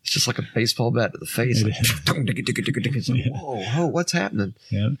just like a baseball bat to the face. It's like, whoa, what's happening?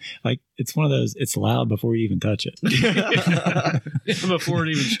 Yeah, like it's one of those. It's loud before you even touch it. Before it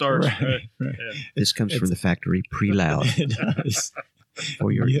even starts. Right. Right. Yeah. This comes from the factory pre-loud. It does.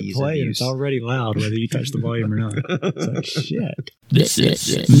 For your You hit ease play of and use. it's already loud whether you touch the volume or not. It's like shit. This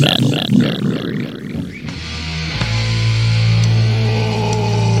is Metal Nerd.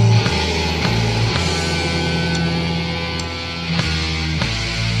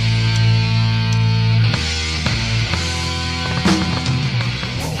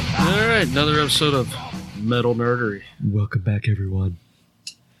 All right, another episode of Metal Nerdery. Welcome back, everyone.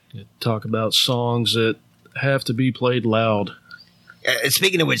 Talk about songs that have to be played loud.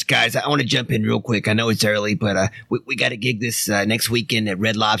 Speaking of which, guys, I want to jump in real quick. I know it's early, but we got a gig this next weekend at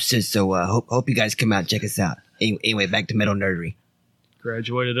Red Lobster, so hope you guys come out and check us out. Anyway, back to Metal Nerdery.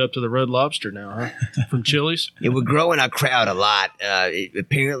 Graduated up to the Red Lobster now, huh? From Chili's? Yeah, we're growing our crowd a lot.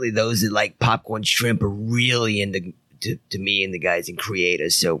 Apparently, those that like popcorn shrimp are really into to me and the guys in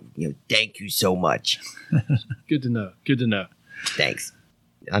creators. So, thank you so much. Good to know. Good to know. Thanks.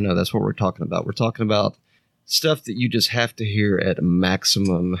 I know that's what we're talking about. We're talking about stuff that you just have to hear at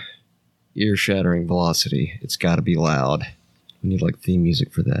maximum ear-shattering velocity. It's got to be loud. We need like theme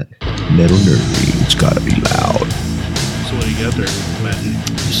music for that. Metal Nerdery, it's got to be loud. So what do you got there, Matthew?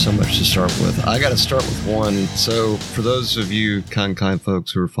 There's so much to start with. I got to start with one. So for those of you kind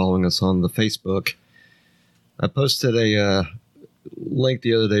folks who are following us on the Facebook, I posted a link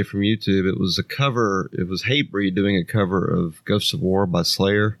the other day from YouTube. It was a cover. It was Hatebreed doing a cover of Ghosts of War by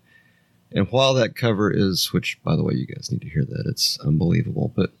Slayer. And while that cover is, which by the way, you guys need to hear that. It's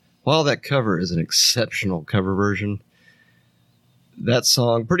unbelievable. But while that cover is an exceptional cover version, that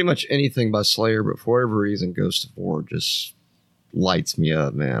song, pretty much anything by Slayer, but for whatever reason, Ghosts of War just lights me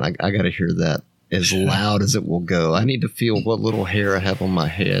up, man. I got to hear that as loud as it will go. I need to feel what little hair I have on my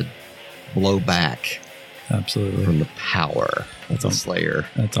head blow back. Absolutely. From the power That's of on Slayer.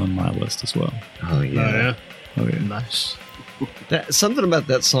 That's on my list as well. Oh, yeah. Oh yeah. Nice. Something about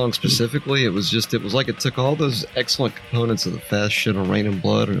that song specifically, it was like it took all those excellent components of the fast shit on Rain and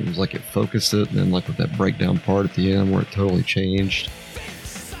Blood, and it was like it focused it, and then like with that breakdown part at the end where it totally changed.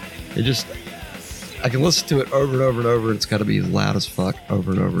 It just, I can listen to it over and over and over, and it's got to be as loud as fuck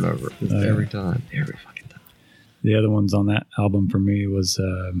over and over and over. Every time. Every fucking time. The other ones on that album for me was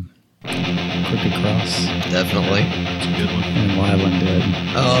Crooked Cross Definitely. That's a good one. and Live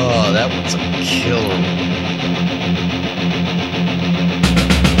Undead. Oh, that one's a killer.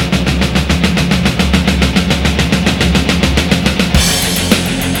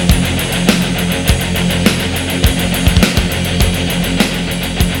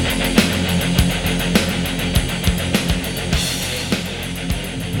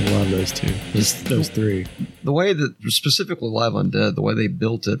 Those two. Those three. The way that, specifically Live Undead, the way they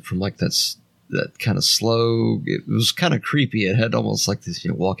built it from like that kind of slow, it was kind of creepy. It had almost like this,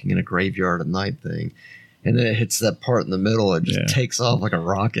 walking in a graveyard at night thing. And then it hits that part in the middle and just takes off like a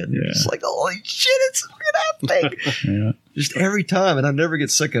rocket. And you're just like, holy shit, it's fucking happening. Yeah. Just every time. And I never get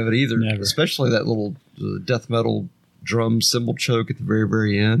sick of it either. Never. Especially that little death metal drum cymbal choke at the very,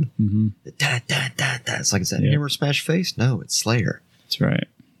 very end. Mm-hmm. Da, da, da, da. It's like, is that Hammer Smash Face? No, it's Slayer. That's right.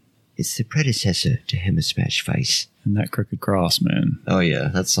 It's the predecessor to Hammer Smash Face. And that Crooked Cross, man. Oh, yeah.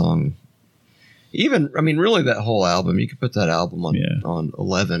 That song. Really that whole album, you could put that album on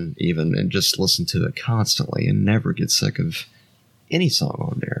 11 even and just listen to it constantly and never get sick of any song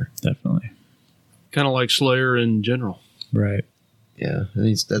on there. Definitely. Kind of like Slayer in general. Right. Yeah.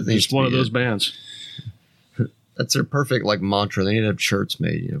 Just one of those bands. That's their perfect like mantra. They need to have shirts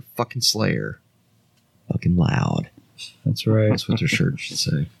made, fucking Slayer. Fucking loud. That's right. That's what their shirt should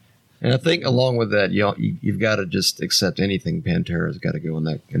say. And I think along with that, you've got to just accept anything Pantera's got to go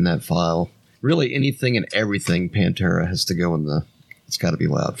in that file. Really, anything and everything Pantera has to go in it's got to be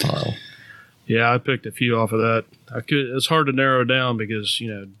loud file. Yeah, I picked a few off of that. It's hard to narrow down because,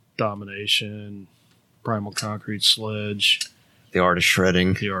 Domination, Primal Concrete Sledge, The Art of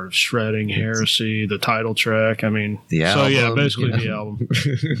Shredding, Heresy, the title track. the album. So yeah, basically the album.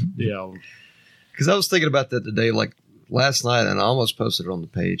 The album. Because I was thinking about that today, like last night, and I almost posted it on the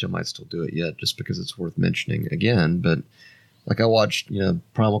page. I might still do it yet, just because it's worth mentioning again. But like I watched,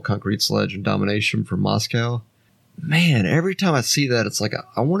 Primal Concrete Sledge and Domination from Moscow. Man, every time I see that, it's like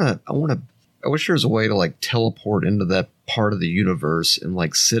I wish there was a way to like teleport into that part of the universe and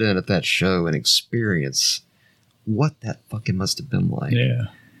like sit in at that show and experience what that fucking must have been like. Yeah.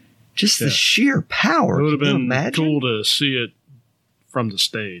 Just the sheer power. It would have Can you been imagine? cool to see it from the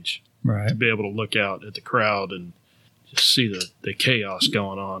stage. Right. To be able to look out at the crowd and just see the chaos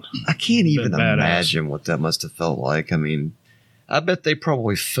going on. I can't even Badass. imagine what that must have felt like. I bet they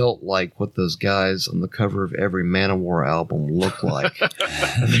probably felt like what those guys on the cover of every Manowar album look like.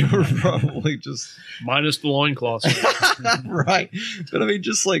 They were probably just Minus the loincloths. right. But I mean,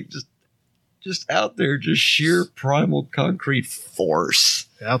 just out there, just sheer primal concrete force.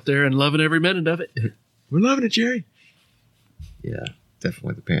 Out there and loving every minute of it. We're loving it, Jerry. Yeah,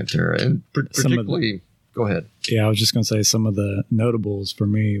 definitely the Pantera, and particularly. Go ahead. Yeah, I was just going to say some of the notables for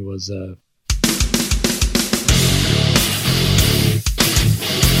me was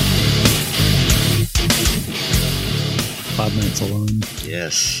 5 Minutes Alone.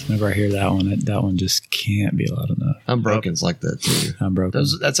 Yes. Whenever I hear that one just can't be loud enough. Unbroken's like that too. Unbroken.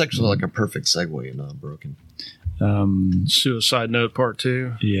 That's actually like a perfect segue into Unbroken. Suicide Note Part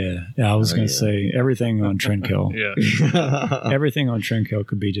 2. Yeah. I was going to say everything on Trendkill. Yeah. Everything on Trendkill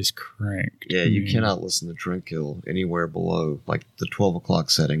could be just cranked. Yeah, you cannot listen to Trendkill anywhere below like the 12 o'clock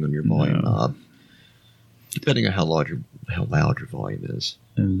setting on your volume knob, depending on how loud your volume is.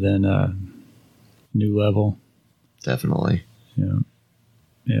 And then New Level. Definitely. Yeah.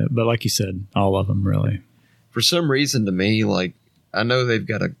 Yeah, but like you said, all of them really. For some reason, to me, like I know they've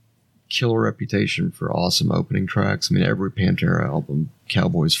got a killer reputation for awesome opening tracks. I mean, every Pantera album,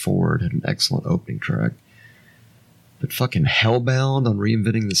 Cowboys Forward, had an excellent opening track. But fucking Hellbound on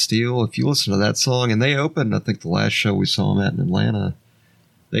Reinventing the Steel, if you listen to that song, and they opened, I think the last show we saw them at in Atlanta,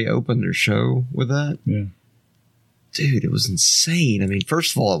 they opened their show with that. Yeah. Dude, it was insane. I mean,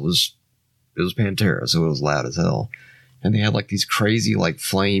 first of all, it was Pantera, so it was loud as hell. And they had like these crazy like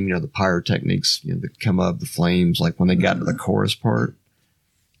flame, the pyrotechnics, that come up, the flames, like when they got to the chorus part.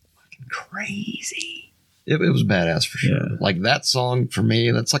 Crazy. It was badass for sure. Yeah. Like that song for me,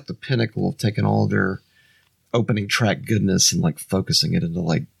 that's like the pinnacle of taking all their opening track goodness and like focusing it into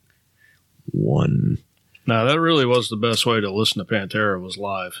like one. No, that really was the best way to listen to Pantera was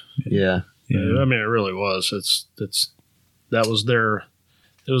live. Yeah. Yeah. I mean, it really was. It was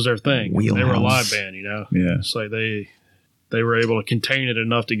their thing. Wheelhouse. They were a live band, Yeah. It's like they were able to contain it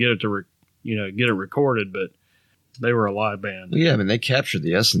enough to get it to get it recorded, but they were a live band. Well, yeah, I mean, they captured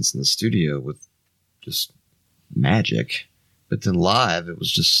the essence in the studio with just magic. But then live, it was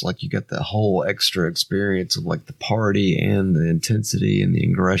just like you got that whole extra experience of like the party and the intensity and the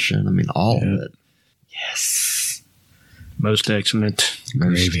aggression. I mean, all of it. Yes. Most excellent.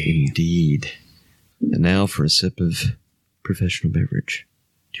 Most indeed. And now for a sip of professional beverage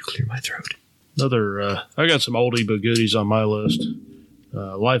to clear my throat. I got some oldie but goodies on my list.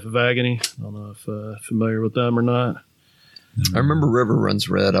 Life of Agony. I don't know if familiar with them or not. I remember River Runs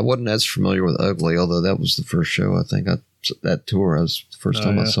Red. I wasn't as familiar with Ugly, although that was the first show. I think that tour was the first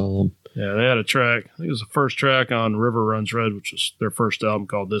time I saw them. Yeah, they had a track. I think it was the first track on River Runs Red, which was their first album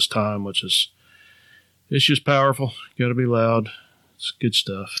called This Time, it's just powerful. Got to be loud. It's good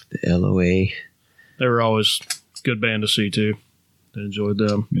stuff. The LOA. They were always a good band to see too. I enjoyed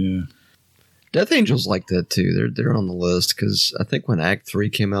them. Yeah. Death Angels like that too. They're on the list because I think when Act 3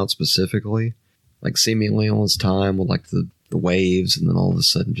 came out specifically, like seemingly on its time with like the waves, and then all of a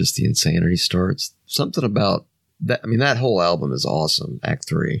sudden just the insanity starts. Something about that. I mean, that whole album is awesome, Act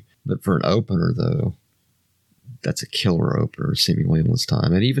 3. But for an opener though, that's a killer opener, seemingly on its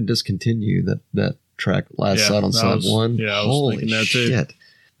time. And even Discontinue, that track Last Sight on Side 1. Yeah, I was holy thinking that too. shit.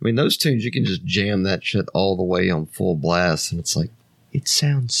 I mean, those tunes, you can just jam that shit all the way on full blast, and it's like, it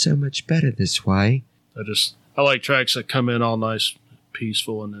sounds so much better this way. I like tracks that come in all nice,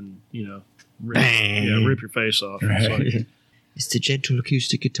 peaceful, and then rip your face off. It's like, it's the gentle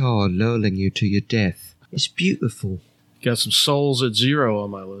acoustic guitar lulling you to your death. It's beautiful. got some Souls at Zero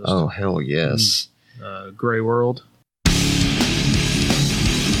on my list. Oh, hell yes. Grey World.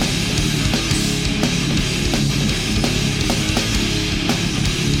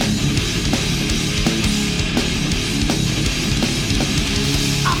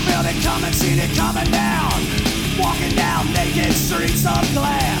 Coming, seen it coming down. Walking down naked streets of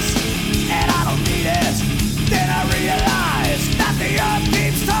glass, and I don't need it. Then I realize that the earth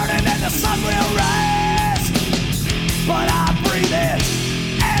keeps turning and the sun will rise. But I breathe it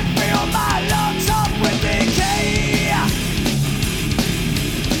and fill my lungs up with decay.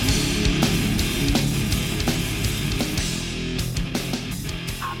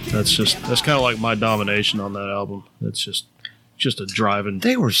 That's kind of like my domination on that album. It's just a driving.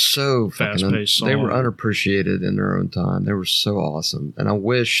 They were so fast-paced song. They were unappreciated in their own time. They were so awesome. And I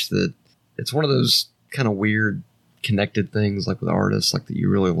wish that it's one of those kind of weird connected things like with artists like that you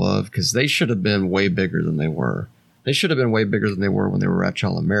really love, because they should have been way bigger than they were. They should have been way bigger than they were when they were at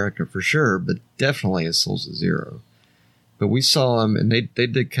Child America for sure, but definitely as Souls at Zero. But we saw them and they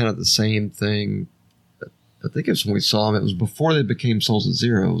did kind of the same thing. I think it was when we saw them, it was before they became Souls at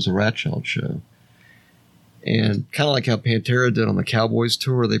Zero. It was a Rat Child show. And kind of like how Pantera did on the Cowboys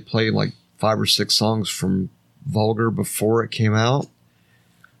tour, they played like 5 or 6 songs from Vulgar before it came out.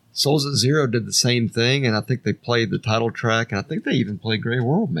 Souls at Zero did the same thing, and I think they played the title track, and I think they even played Grey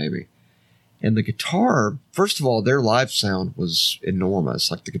World maybe. And the guitar, first of all, their live sound was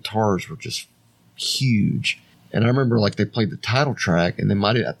enormous. Like the guitars were just huge. And I remember like they played the title track, and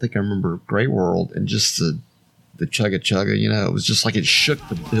I think I remember Grey World, and just the chugga chugga, you know, it was just like it shook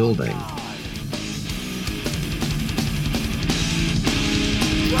the building.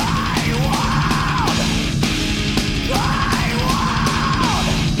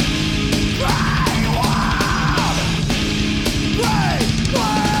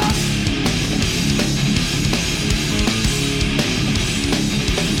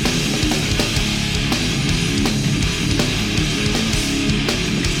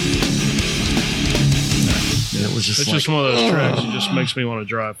 It's just one of those tracks that just makes me want to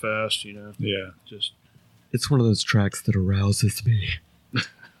drive fast, you know? Yeah. It's one of those tracks that arouses me.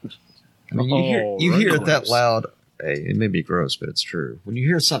 I mean, you hear it that loud. Hey, it may be gross, but it's true. When you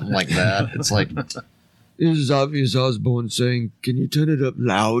hear something like that, it's like, this is Obvious Osborne saying, can you turn it up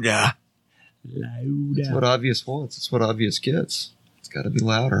louder? That's what Obvious wants. It's what Obvious gets. It's got to be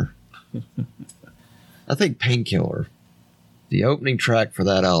louder. I think Painkiller, the opening track for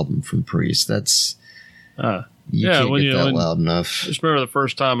that album from Priest, that's... You can't get that loud enough. I just remember the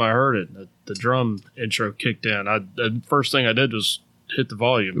first time I heard it, the drum intro kicked in. The first thing I did was hit the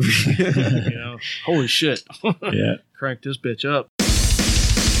volume. You know, holy shit! Yeah, crank this bitch up.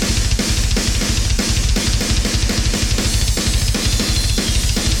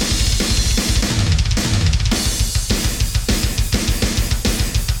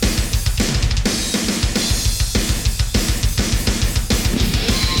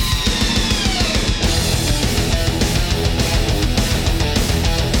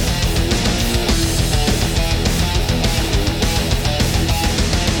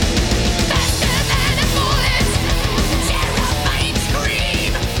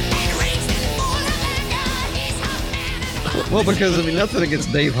 Well, because, I mean, nothing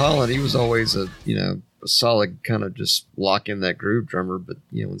against Dave Holland. He was always a solid kind of just lock in that groove drummer. But,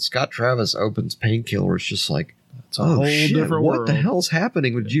 you know, when Scott Travis opens Painkiller, it's just like, it's a whole different world. What the hell's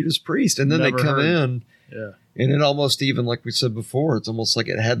happening with Judas Priest? And then they come in. Yeah. And it almost even, like we said before, it's almost like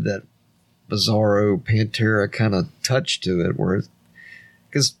it had that bizarro Pantera kind of touch to it.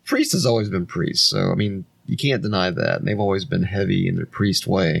 Because Priest has always been Priest. So, I mean, you can't deny that. And they've always been heavy in their Priest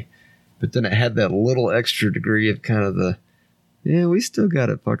way. But then it had that little extra degree of kind of the, yeah, we still got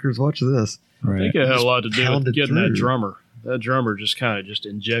it, fuckers. Watch this. right. I think it had a lot to do with getting through. that drummer. That drummer just kind of just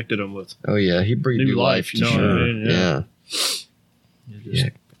injected him with Oh, yeah. He breathed new life, you know to what I sure. mean? Yeah. It just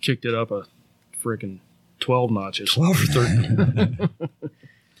kicked it up a freaking 12 notches. 12 or 13.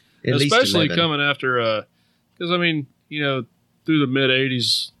 At least Especially 11. coming after, because, I mean, you know, through the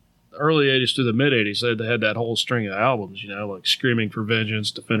mid-'80s, early 80s to the mid-'80s, they had that whole string of albums, you know, like Screaming for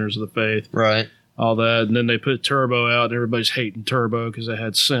Vengeance, Defenders of the Faith, Right. all that. And then they put Turbo out, and everybody's hating Turbo because they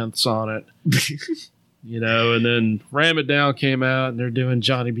had synths on it. You know, and then Ram It Down came out, and they're doing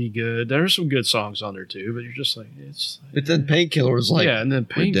Johnny Be Good. There's some good songs on there, too, but you're just like, it's... But then Painkiller was like, yeah, and then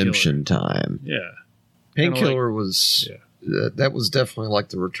Painkiller. redemption time. Yeah. Painkiller was, Yeah. that was definitely like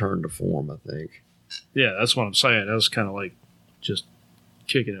the return to form, I think. Yeah, that's what I'm saying. That was kind of like just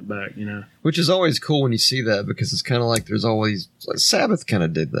kicking it back, you know? Which is always cool when you see that, because it's kind of like there's always, like Sabbath kind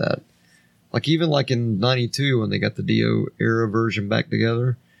of did that. Like even like in 92 when they got the Dio era version back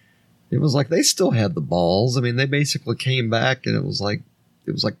together, it was like they still had the balls. I mean, they basically came back, and it was like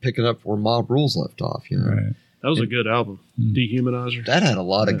picking up where Mob Rules left off, you know? Right. That was a good album. Dehumanizer. That had a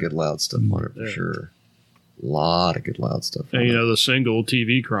lot of good loud stuff on it, for Yeah. sure. A lot of good loud stuff on And, you it. know, the single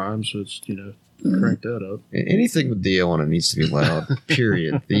TV Crimes, it's, you know, crank that up. Anything with Dio on it needs to be loud,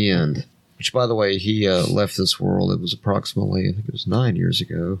 period. The end. Which, by the way, he left this world. It was approximately, I think it was 9 years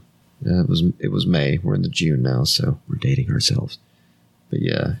ago. It was May. We're in the June now, so we're dating ourselves. But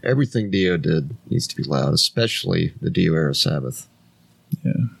yeah, everything Dio did needs to be loud, especially the Dio era Sabbath.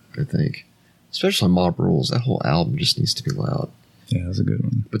 Yeah. I think. Especially Mob Rules. That whole album just needs to be loud. Yeah, that's a good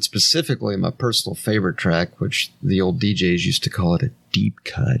one. But specifically, my personal favorite track, which the old DJs used to call it a deep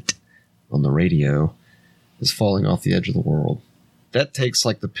cut on the radio, is Falling Off the Edge of the World. That takes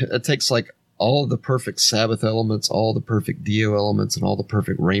like all of the perfect Sabbath elements, all the perfect Dio elements, and all the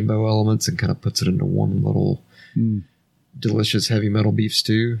perfect Rainbow elements, and kind of puts it into one little delicious heavy metal beef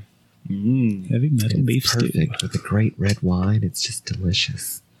stew. Heavy metal beef stew. Perfect with a great red wine. It's just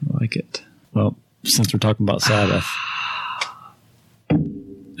delicious. I like it. Well, since we're talking about Sabbath,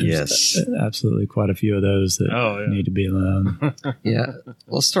 Yes. Absolutely quite a few of those that need to be loud. Yeah.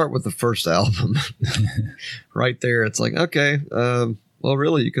 Let's start with the first album. Right there, it's like, okay, well,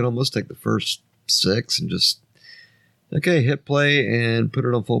 really, you could almost take the first 6 and just, okay, hit play and put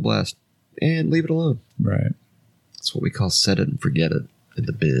it on full blast and leave it alone. Right. That's what we call set it and forget it in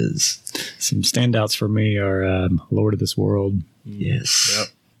the biz. Some standouts for me are Lord of this World. Yes. Yep.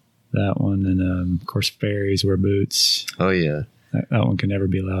 That one. And, of course, Fairies Wear Boots. Oh, yeah. That one can never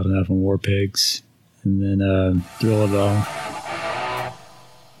be loud enough. And War Pigs. And then Thrill of It All.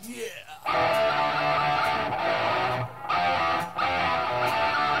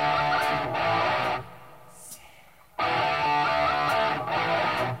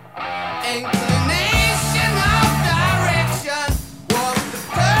 Inclination of direction was the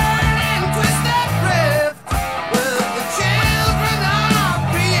turn and twist that drift with the children of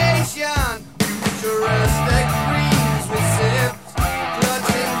creation. Futuristic dreams we sipped,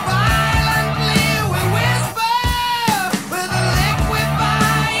 clutching violently we whisper with a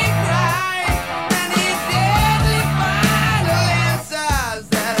liquefying cry. Many deadly final answers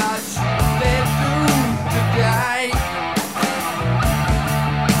that are surely doomed to die.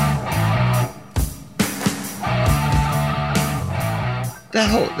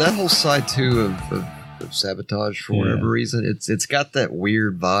 That whole side too of Sabotage for whatever reason, it's got that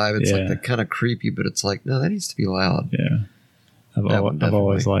weird vibe. It's like that kind of creepy, but it's like, no, that needs to be loud. Yeah. I've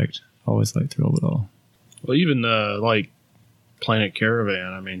always liked Thrill of It All. Well, even like Planet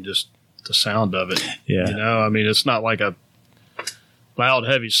Caravan, I mean, just the sound of it. Yeah. You know, I mean, it's not like a loud,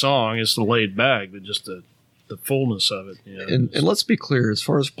 heavy song. It's the laid back, but just the fullness of it. You know? And let's be clear, as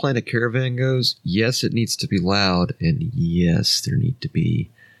far as Planet Caravan goes, yes, it needs to be loud, and yes, there need to be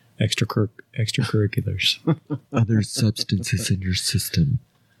extracurriculars. other substances in your system,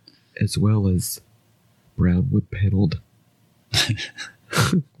 as well as brown wood paneled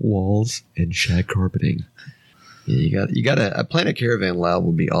walls and shag carpeting. Yeah, you got a Planet Caravan loud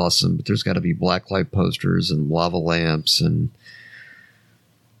would be awesome, but there's got to be blacklight posters and lava lamps and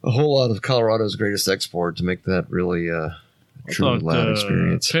a whole lot of Colorado's greatest export to make that really truly loud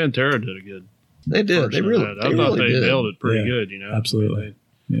experience. Pantera did a good. They did. They really. I thought they did. nailed it pretty good. You know, Absolutely.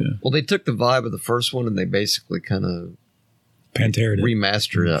 Yeah. Well, they took the vibe of the first one and they basically kind of Pantera did.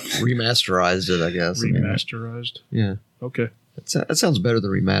 remasterized it, I guess. Remasterized. Yeah. Okay. That sounds better than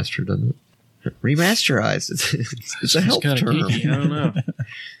remastered, doesn't it? Remasterized. It's a health term. Geeky. I don't know.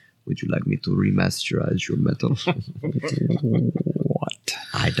 Would you like me to remasterize your metal? What?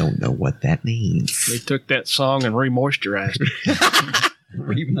 I don't know what that means. They took that song and remoisturized it.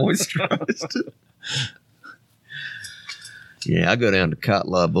 Remoisturized it. Yeah, I go down to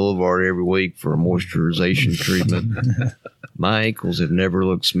Kotla Boulevard every week for a moisturization treatment. My ankles have never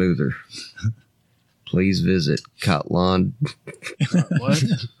looked smoother. Please visit Kotlon. What?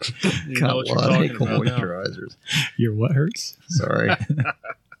 You know what you're Kotlon talking ankle about now. moisturizers. Your what hurts? Sorry.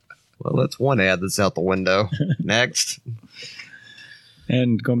 Well, that's one ad that's out the window. Next.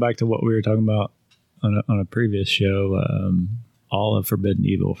 And going back to what we were talking about on a previous show, all of Forbidden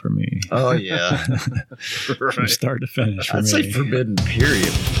Evil for me. Oh, yeah. From start to finish for I'd me. say Forbidden,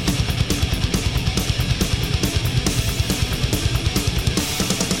 period.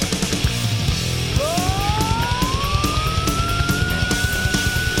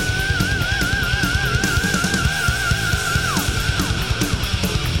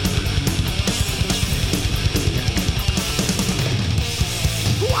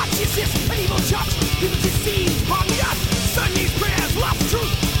 What is this medieval church? People deceive, harming us. Sunday's prayers, lost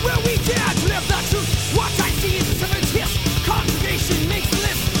truth. Where we dare to live the truth. What I see is a seventh hiss. Congregation makes a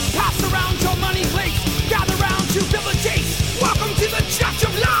list. Pass around your money plates. Gather round to build a date. Welcome to the church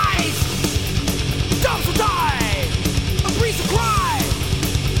of lies. Dogs will die. A priest will cry.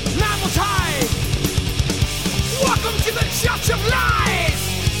 Man will die. Welcome to the church of lies.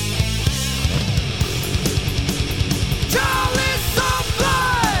 Chalice of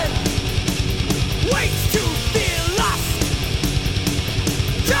blood waits to be lost.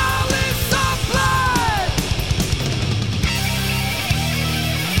 Chalice of blood.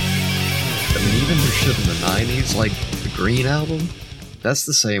 I mean, even their shit in the 90s, like the Green album, that's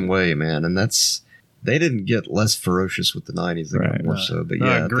the same way, man. And they didn't get less ferocious with the 90s, they got Right. more so. But No,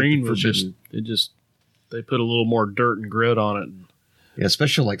 yeah, I think Green the was Forbidden- they put a little more dirt and grit on it. yeah,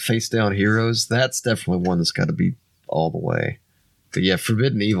 especially like Face Down Heroes, that's definitely one that's got to be all the way. But yeah,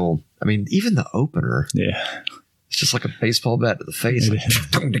 Forbidden Evil, I mean, even the opener, Yeah. it's just like a baseball bat to the face. It Like,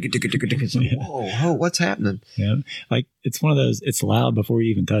 it's like, whoa, what's happening? Yeah. Like, it's one of those, it's loud before you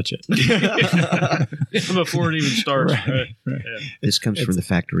even touch it. Before it even starts. Right. Right. Yeah. This comes from the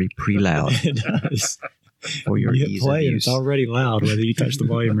factory pre-loud. It does. for your You hit ease play of and it's use. already loud, whether you touch the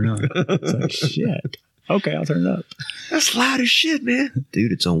volume or not. It's like, shit. Okay, I'll turn it up. That's loud as shit, man.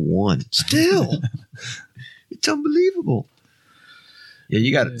 Dude, it's on 1. Still. It's unbelievable. Yeah,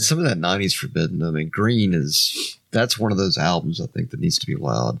 you got some of that 90s Forbidden. I mean, Green that's one of those albums I think that needs to be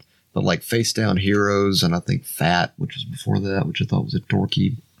loud. But like Face Down Heroes and I think Fat, which was before that, which I thought was a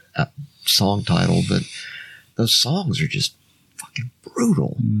dorky song title. But those songs are just fucking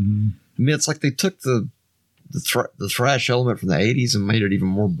brutal. Mm-hmm. I mean, it's like they took the thrash element from the 80s and made it even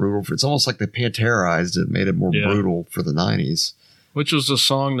more brutal. It's almost like they Panterized it, made it more brutal for the 90s. Which was the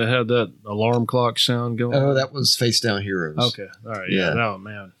song that had that alarm clock sound going? Oh, that was Face Down Heroes. Okay. All right. Yeah. Oh,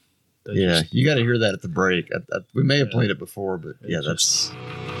 man. That Yeah, just- you got to hear that at the break. We may have Yeah. played it before, but yeah, It's that's...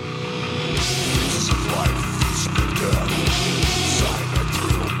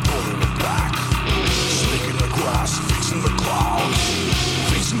 Sneaking the grass, facing the clouds,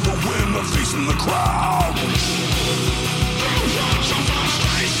 facing the wind, or facing the crowd.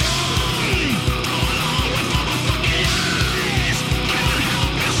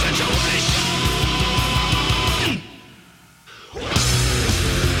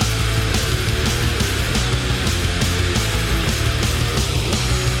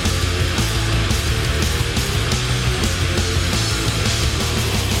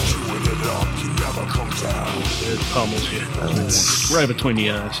 Chewing it up, you never come down. It pummels you. Right between the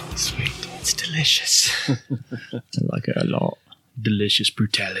eyes. Sweet. It's delicious. I like it a lot. Delicious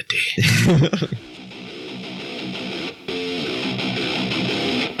brutality.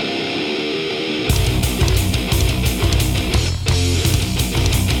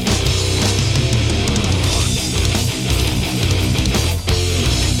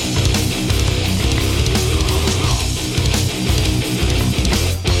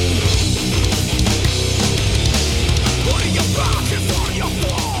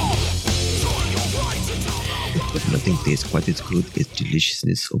 Nothing tastes quite as good as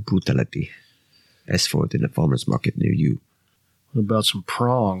deliciousness or brutality. Ask for it in a farmer's market near you. What about some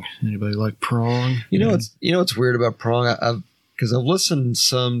prong? Anybody like prong? You know what's weird about Prong? I've listened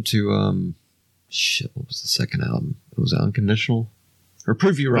some to what was the second album? It was Unconditional or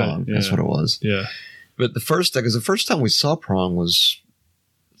Prove You Wrong. Right, yeah. That's what it was. Yeah. But the first time we saw Prong was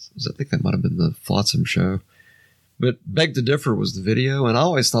I think that might have been the Flotsam show. But Beg to Differ was the video, and I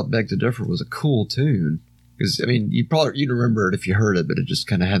always thought Beg to Differ was a cool tune. Because, I mean, you'd remember it if you heard it, but it just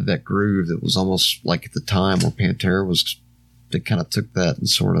kind of had that groove that was almost like at the time where Pantera they kind of took that and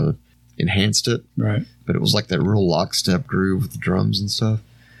sort of enhanced it. Right. But it was like that real lockstep groove with the drums and stuff.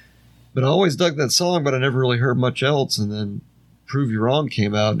 But I always dug that song, but I never really heard much else. And then Prove You Wrong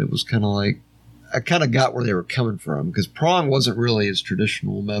came out, and it was kind of like, I kind of got where they were coming from, because Prong wasn't really as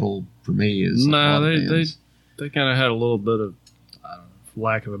traditional metal for me as a lot No, of bands. they kind of had a little bit of, I don't know, for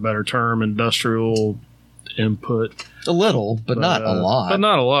lack of a better term, industrial input. A little, but not a lot. But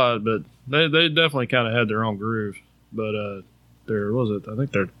not a lot, but they definitely kind of had their own groove. But their, what was it? I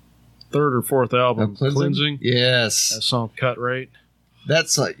think their third or fourth album, Cleansing. Yes. That song, Cut Rate.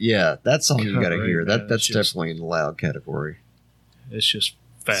 That's that song you Cut got to rate, hear. man, That's it's just- definitely in the loud category. It's just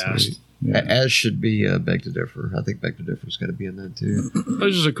fast. Sweet. Yeah. As should be Beg to Differ. I think Beg to Differ's got to be in that too.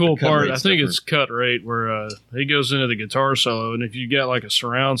 This is a cool The cut part. I rate's think different. it's Cut Rate where he goes into the guitar solo, and if you get like a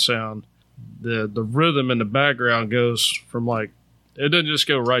surround sound, the rhythm in the background goes from like, it doesn't just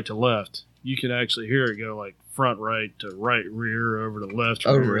go right to left. You can actually hear it go like front right to right rear over to left.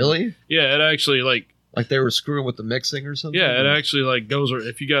 Oh, rear. really? Yeah, it actually like Like they were screwing with the mixing or something? yeah, it actually like goes.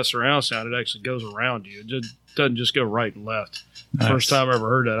 If you got surround sound, it actually goes around you. It just doesn't just go right and left. Nice. First time I ever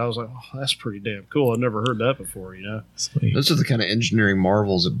heard that, I was like, oh, that's pretty damn cool. I've never heard that before. You know. Sweet. Those are the kind of engineering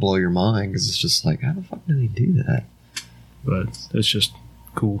marvels that blow your mind, because it's just like, how the fuck do they do that? But it's just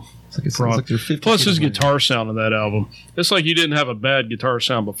cool. It's like it Prong. sounds like they're 50 Plus his feet away. guitar sound on that album. It's like you didn't have a bad guitar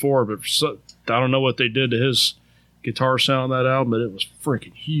sound before, but I don't know what they did to his guitar sound on that album, but it was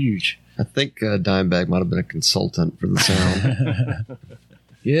freaking huge. I think Dimebag might have been a consultant for the sound.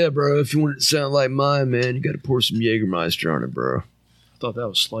 Yeah, bro, if you want it to sound like mine, man, you got to pour some Jägermeister on it, bro. I thought that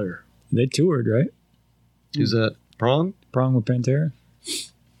was Slayer. They toured, right? Who's that? Prong? Prong with Pantera?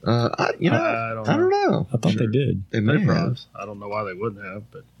 I I don't know. I thought they did. They may They probably- have. I don't know why they wouldn't have,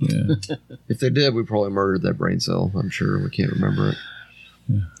 but Yeah. If they did, we probably murdered that brain cell. I'm sure we can't remember it.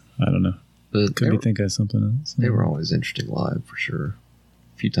 I don't know. But Could they be were, thinking of something else. they were always interesting live for sure.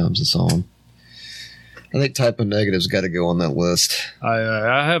 A few times I saw them. I think Typo Negative's got to go on that list. I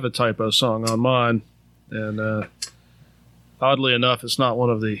have a Typo song on mine, and oddly enough, it's not one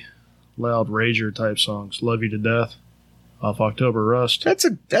of the loud rager type songs. Love You to Death off October Rust.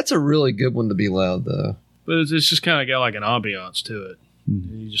 That's a really good one to be loud though. But it's just kind of got like an ambiance to it.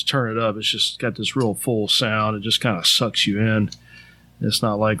 And you just turn it up. It's just got this real full sound. It just kind of sucks you in. It's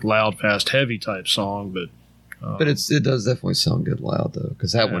not like loud, fast, heavy type song, but it does definitely sound good loud though,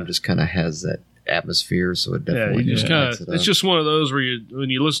 because that one just kind of has that atmosphere. So it definitely you just kind of. it It's just one of those where when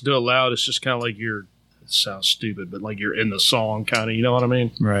you listen to it loud, it's just kind of like it sounds stupid, but like you're in the song, kind of. You know what I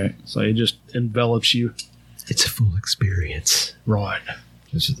mean? Right. So it just envelops you. It's a full experience. Right.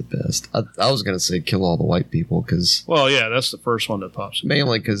 Those are the best. I was going to say Kill All the White People because... Well, yeah, that's the first one that pops in.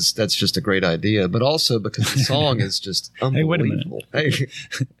 Mainly because that's just a great idea, but also because the song is just unbelievable. Hey,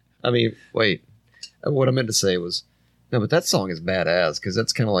 I mean, wait. What I meant to say was... No, but that song is badass because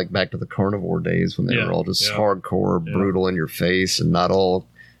that's kind of like back to the Carnivore days when they were all just hardcore, brutal in your face and not all...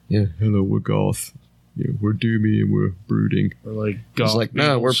 Yeah, hello, we're goth. Yeah, we're doomy and we're brooding. Or like goth. It's like,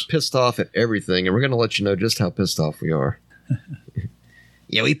 no, we're pissed off at everything and we're going to let you know just how pissed off we are.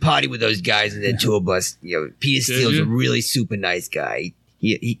 Yeah, we partied with those guys in the tour bus. Peter Steele's a really super nice guy.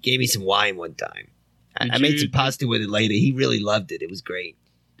 He gave me some wine one time. I made some pasta with it later. He really loved it. It was great.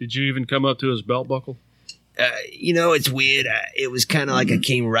 Did you even come up to his belt buckle? It's weird. It was kind of like I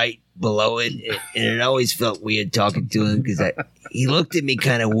came right below it, and it always felt weird talking to him because he looked at me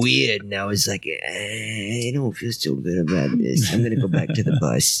kind of weird, and I was like, I don't feel so good about this. I'm going to go back to the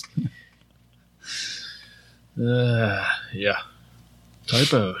bus. Yeah.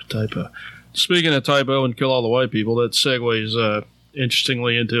 Typo. Speaking of typo and Kill All the White People, that segues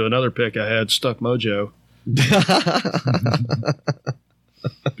interestingly into another pick I had, Stuck Mojo.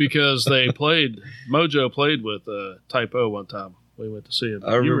 Because Mojo played with Typo one time. We went to see him.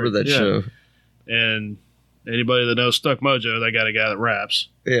 I remember that show. And anybody that knows Stuck Mojo, they got a guy that raps.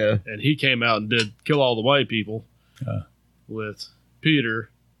 Yeah. And he came out and did Kill All the White People with Peter.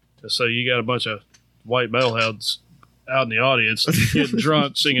 So you got a bunch of white metalheads out in the audience getting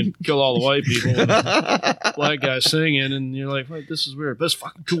drunk singing Kill All the White People and black guy singing, and you're like, wait, this is weird, but it's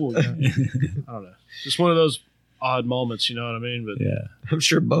fucking cool. I don't know, just one of those odd moments, you know what I mean? But yeah, I'm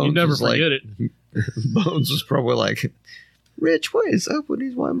sure Bones you never was forget it. Bones was probably like, Rich, what is up with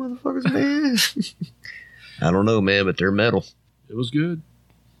these white motherfuckers, man? I don't know, man, but they're metal. It was good.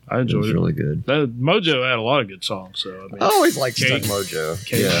 I enjoyed it. It was really good. Mojo had a lot of good songs, so I always liked Stuck Mojo.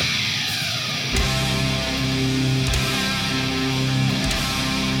 Yeah.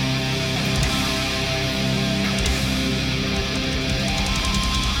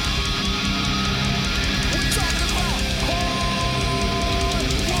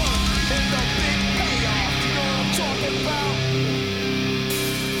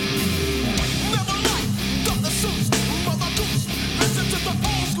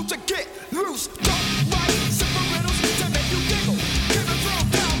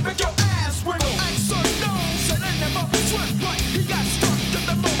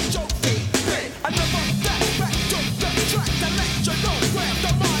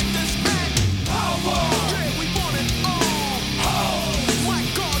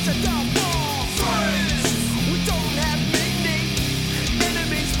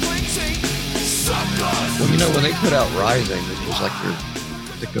 When they put out Rising, it was like I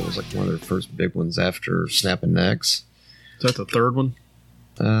think that was like one of their first big ones after Snapping Necks. Is that the third one?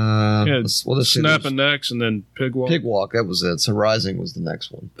 Snapping Necks and then Pig Walk. Pig Walk, that was it. So Rising was the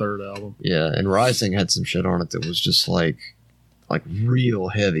next one. Third album. Yeah, and Rising had some shit on it that was just like real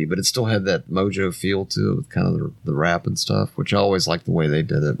heavy, but it still had that Mojo feel to it with kind of the rap and stuff, which I always liked the way they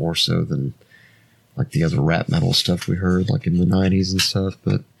did it more so than like the other rap metal stuff we heard like in the 90s and stuff,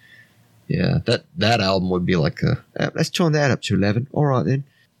 but yeah, that album would be like let's turn that up to 11. All right then,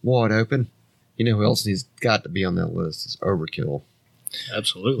 Wide Open. You know who else needs got to be on that list? It's Overkill.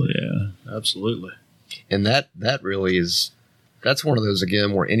 Absolutely, yeah, absolutely. And that really is. That's one of those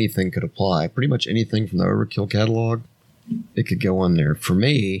again where anything could apply. Pretty much anything from the Overkill catalog, it could go on there. For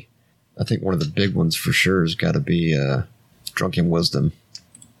me, I think one of the big ones for sure has got to be Drunken Wisdom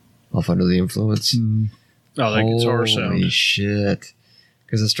off Under the Influence. Oh, that guitar sound. Holy shit.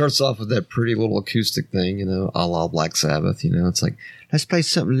 Because it starts off with that pretty little acoustic thing, you know, a la Black Sabbath, you know. It's like, let's play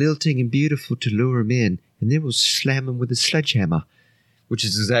something lilting and beautiful to lure him in, and then we'll slam him with a sledgehammer, which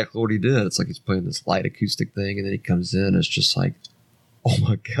is exactly what he did. It's like he's playing this light acoustic thing, and then he comes in, and it's just like, oh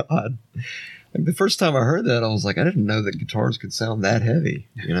my God. Like the first time I heard that, I was like, I didn't know that guitars could sound that heavy,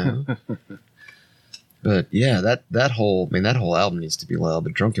 you know. But yeah, that whole album needs to be loud.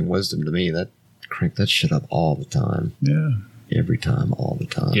 But Drunken Wisdom, to me, that cranked that shit up all the time. Yeah. Every time, all the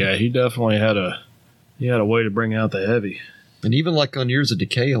time. Yeah, he definitely had a way to bring out the heavy. And even like on Years of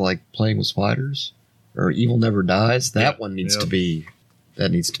Decay, like Playing with Spiders or Evil Never Dies, that one needs to be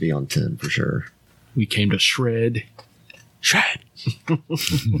on 10 for sure. We came to shred. Shred.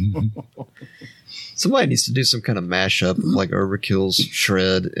 Somebody needs to do some kind of mashup of like Overkill's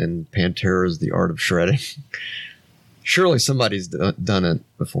Shred and Pantera's The Art of Shredding. Surely somebody's done it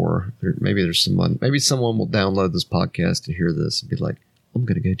before. Maybe there's someone. Maybe someone will download this podcast and hear this and be like, "I'm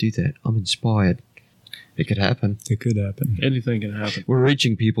gonna go do that. I'm inspired." It could happen. It could happen. Anything can happen. We're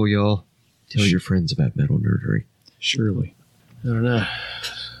reaching people, y'all. Tell your friends about metal nerdery. Surely. I don't know.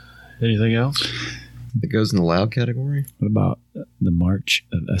 Anything else? It goes in the loud category. What about the March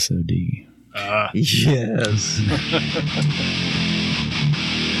of SOD? Yes.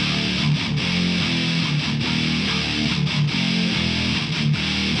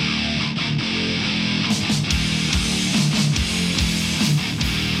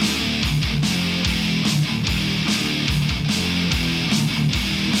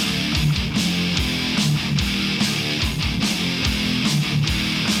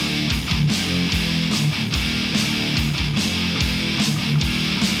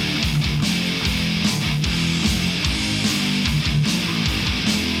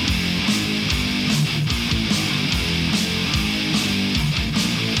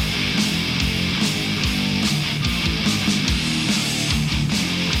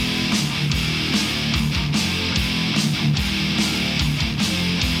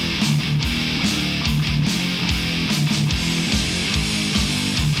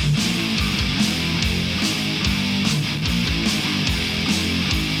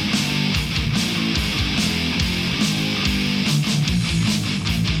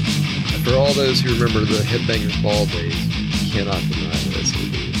 For all those who remember the Headbangers Ball days, you cannot deny this.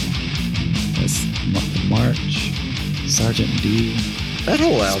 That's March, Sergeant D, That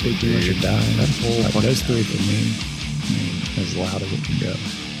whole album, Speak What You dude. Die. That whole Like, fucking those three for me, I mean, as loud as it can go.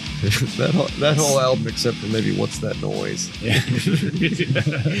 that whole album, except for maybe What's That Noise? Yeah.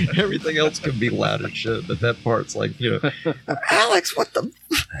 Everything else could be loud as shit, but that part's like, Alex, what the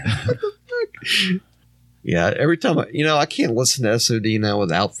fuck? Yeah, every time I can't listen to SOD now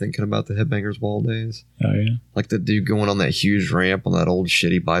without thinking about the Headbangers Ball days. Oh, yeah. Like the dude going on that huge ramp on that old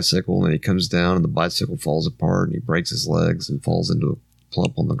shitty bicycle, and then he comes down and the bicycle falls apart and he breaks his legs and falls into a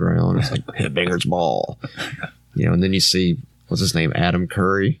plump on the ground. It's like Headbangers Ball. And then you see, what's his name, Adam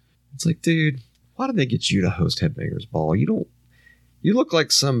Curry. It's like, dude, why did they get you to host Headbangers Ball? You look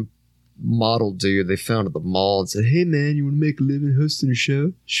like some model dude they found at the mall and said, "Hey man, you want to make a living hosting a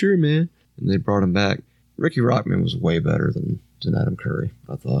show?" "Sure, man." And they brought him back. Ricky Rockman was way better than Adam Curry,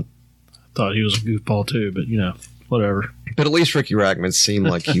 I thought. Thought he was a goofball too, but whatever. But at least Ricky Rockman seemed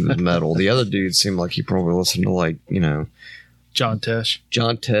like he was metal. The other dude seemed like he probably listened to John Tesh.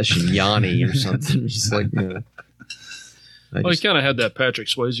 John Tesh and Yanni or something. Just like, Well, he kind of had that Patrick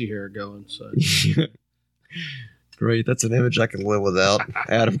Swayze hair going. So Great, that's an image I can live without.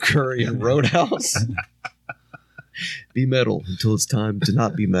 Adam Curry and Roadhouse. Be metal until it's time to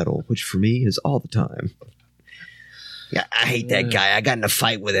not be metal, which for me is all the time. Yeah, I hate that guy. I got in a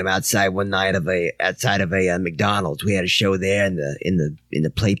fight with him outside one night outside of a McDonald's. We had a show there in the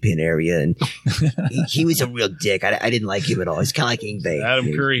playpen area, and he was a real dick. I didn't like him at all. He's kind of like Ingve.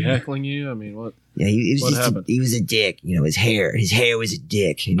 Adam Curry heckling you? I mean, what? Yeah, he was What just happened? he was a dick. His hair was a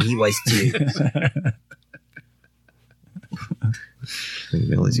dick, and he was too. I think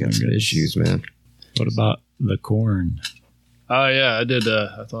Millie's got some issues, man. What about The Corn? Oh yeah, I did.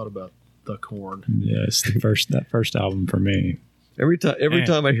 I thought about The Corn. Yes, that first album for me. Every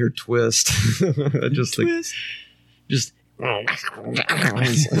time I hear Twist, I just think, just. It's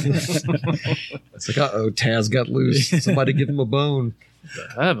like, Taz got loose. Somebody give him a bone.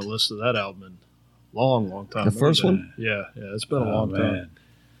 I haven't listened to that album in a long time. The first one? Yeah, it's been a long time.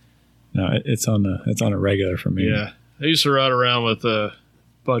 No, it's on a regular for me. Yeah, I used to ride around with a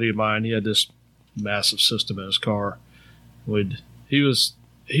buddy of mine. He had this massive system in his car. He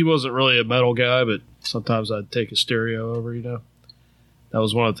wasn't really a metal guy, but sometimes I'd take a stereo over. That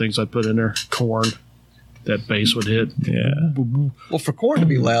was one of the things I put in there. Corn, that bass would hit. Yeah. Well, for Korn to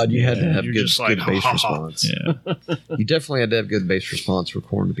be loud, you had to have You're good just like, bass ha, ha, ha. response. Yeah. You definitely had to have good bass response for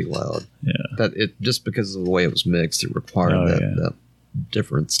Korn to be loud. Yeah. That it just because of the way it was mixed, it required that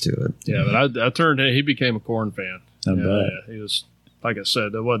difference to it. Yeah, but he became a Corn fan. I bet. Yeah, he was, like I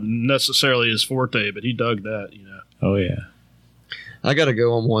said, that wasn't necessarily his forte, but he dug that. Oh yeah. I got to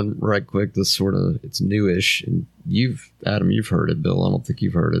go on one right quick. It's newish, and Adam, you've heard it. Bill, I don't think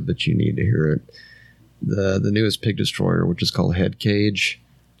you've heard it, but you need to hear it. The newest Pig Destroyer, which is called Head Cage.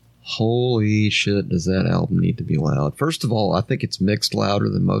 Holy shit, does that album need to be loud? First of all, I think it's mixed louder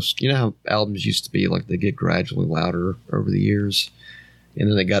than most. You know how albums used to be, like they get gradually louder over the years? And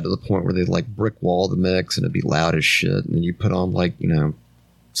then they got to the point where they'd like brick wall the mix and it'd be loud as shit. And then you put on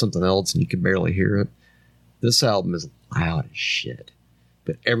something else and you could barely hear it. This album is loud as shit.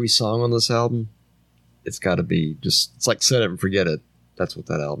 But every song on this album, it's got to be just, it's like Set It and Forget It. That's what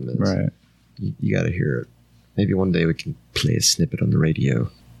that album is. Right. You got to hear it. Maybe one day we can play a snippet on the radio.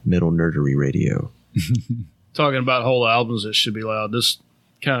 Metal Nerdery Radio. Talking about whole albums that should be loud. This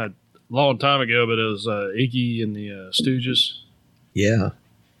kind of long time ago, but it was Iggy and the Stooges. Yeah.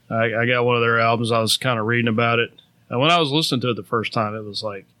 I got one of their albums. I was kind of reading about it. And when I was listening to it the first time, it was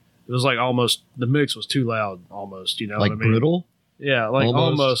like almost, the mix was too loud almost, you know Like what I mean? brittle? Yeah, like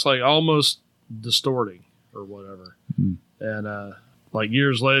Almost? almost distorting or whatever. And like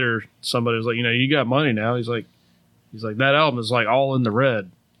years later, somebody was like, you know, you got money now. He's like, that album is like all in the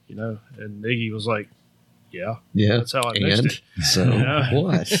red, you know? And Iggy was like, yeah. Yeah. That's how I mixed it. So Yeah.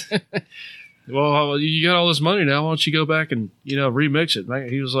 what? Well, you got all this money now. Why don't you go back and, you know, remix it? And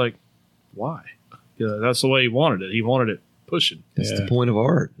he was like, why? Yeah, that's the way he wanted it. He wanted it pushing. That's Yeah. the point of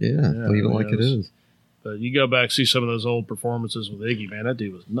art. Yeah. Leave it like it is. But you go back, see some of those old performances with Iggy, man, that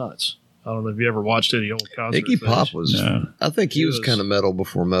dude was nuts. I don't know if you ever watched any old concert. Iggy Pop footage. was, No. I think he was kind of metal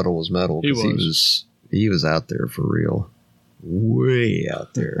before metal was metal. He 'Cause he was out there for real. Way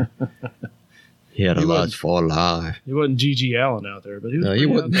out there. He had a He lot wasn't- for life. He wasn't G.G. Allen out there, but he was No, he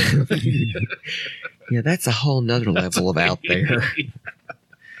pretty out wasn't. there. Yeah, that's a whole nother level of out there.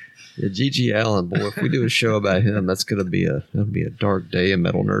 Yeah, G.G. Allen, boy, if we do a show about him, that'll be a dark day in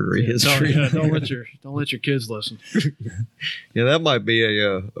metal nerdery history. Don't let your kids listen. Yeah, that might be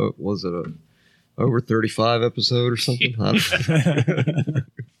was it a over 35 episode or something? I don't know.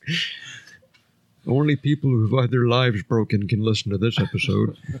 Only people who've had their lives broken can listen to this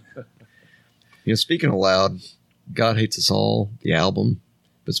episode. You know, speaking of loud, God Hates Us All, the album,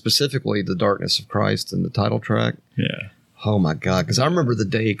 but specifically The Darkness of Christ and the title track. Yeah. Oh my God. Because I remember the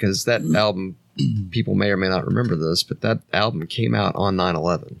day, because that album, people may or may not remember this, but that album came out on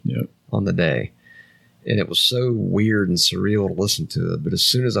 9/11 Yep. on the day. And it was so weird and surreal to listen to it. But as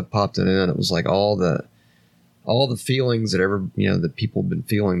soon as I popped it in, it was like all the feelings that people had been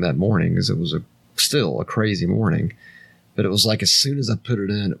feeling that morning, because it was still a crazy morning. But it was like as soon as I put it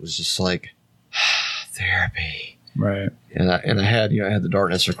in, it was just like therapy. Right. And I had The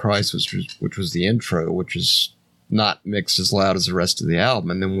Darkness of Christ, which was the intro, which is not mixed as loud as the rest of the album.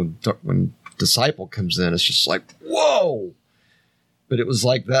 And then when Disciple comes in, it's just like, whoa. But it was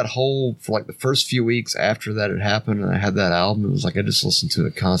like that for like the first few weeks after that had happened and I had that album, it was like I just listened to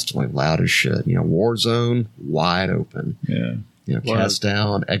it constantly, loud as shit. Warzone, wide open. Yeah. Cast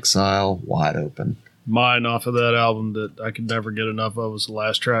Down, Exile, wide open. Mine off of that album that I could never get enough of was the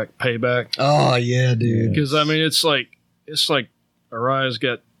last track, Payback. Oh, yeah, dude. Because, I mean, it's like Ariah's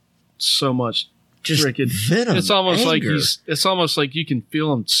got so much Just freaking venom, It's almost anger. it's almost like you can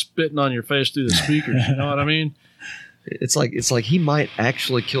feel him spitting on your face through the speakers. You know what I mean? It's like he might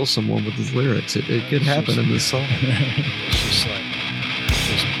actually kill someone with his lyrics. It could happen in this song. It's just like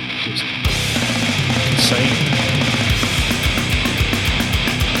just insane.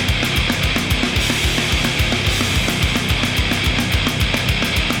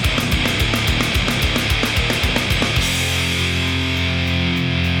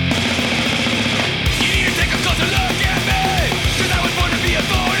 You need to take a closer look at me, 'cause I was born to be a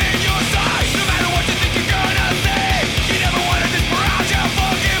thorn in your side. No matter what you think you're gonna say, you never wanted this proud your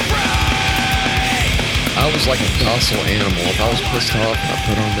fucking brain. I was like a docile animal. If I was pissed off and I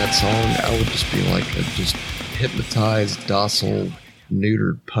put on that song, I would just be like a just hypnotized, docile,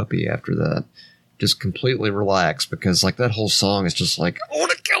 neutered puppy after that. Just completely relaxed, because like that whole song is just like, I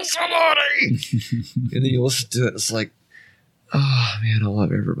want to kill somebody. And then you listen to it, it's like, oh man, I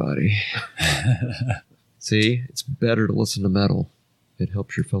love everybody. See, it's better to listen to metal. It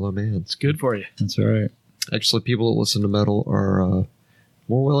helps your fellow man. It's good for you. That's right. Actually, people that listen to metal are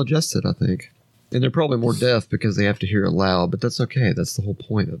more well-adjusted, I think. And they're probably more deaf because they have to hear it loud, but that's okay. That's the whole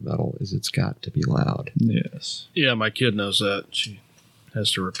point of metal, is it's got to be loud. Yes. Yeah, my kid knows that. She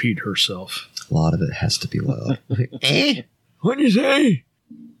has to repeat herself. A lot of it has to be loud. What'd you say?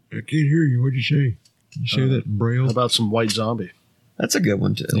 I can't hear you. What'd you say? Can you say that in How Braille? about some White Zombie? That's a good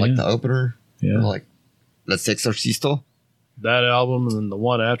one, too. Like Yeah. the opener. Yeah. Like, Let's Exorcisto. That album and then the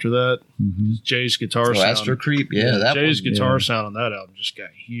one after that, Mm-hmm. Jay's guitar Oh, sound. Astro Creep. Yeah, that Jay's one. guitar yeah. sound on that album just got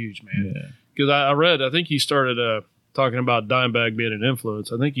huge, man. Yeah. Because I think he started talking about Dimebag being an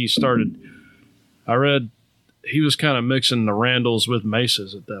influence. I think I read he was kind of mixing the Randalls with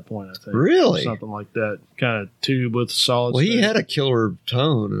Mesas at that point, I think. Really? Something like that. Kind of tube with solid Well, he state. had a killer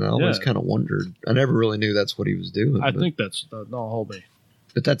tone, and I always Yeah. kind of wondered. I never really knew that's what he was doing. I but, think that's... no, hold me.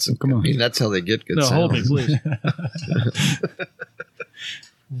 but that's, Come on. I mean, that's how they get good No, sound. hold me, please.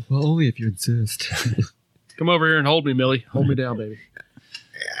 Well, only if you insist. Come over here and hold me, Millie. Hold me down, baby.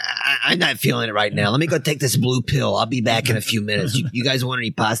 I'm not feeling it right now. Let me go take this blue pill. I'll be back in a few minutes. You guys want any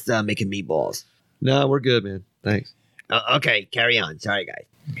pasta? I'm making meatballs. No, we're good, man. Thanks. Okay, carry on. Sorry, guys.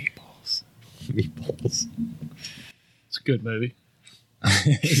 Meatballs. It's a good movie.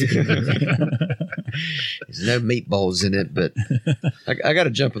 There's no meatballs in it, but I got to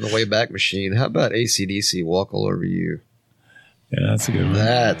jump in the Wayback Machine. How about AC/DC Walk All Over You? Yeah, that's a good one.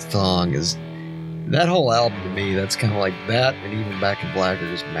 That song is, that whole album to me, that's kind of like that, and even Back in Black are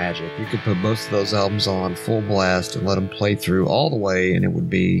just magic. You could put both of those albums on full blast and let them play through all the way, and it would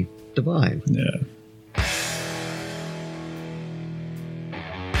be divine. Yeah.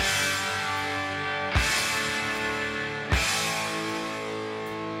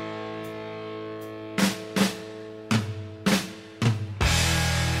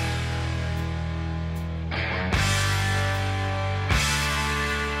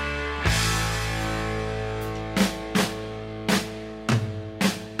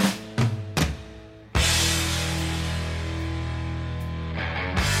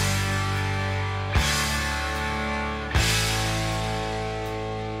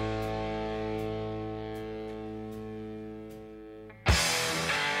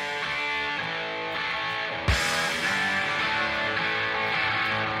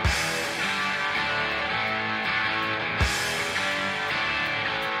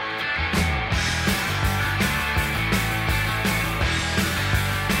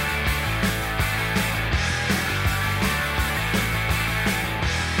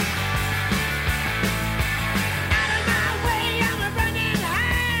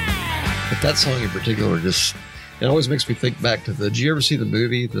 That song in particular just, it always makes me think back to did you ever see the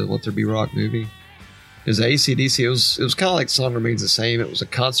movie, the Let There Be Rock movie? It was AC/DC. It was kind of like Song Remains the Same. It was a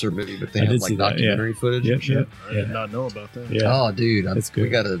concert movie, but they I had did like see that, documentary yeah. footage. Yep, and shit. yep. I did not know about that. Yeah. Oh, dude, That's we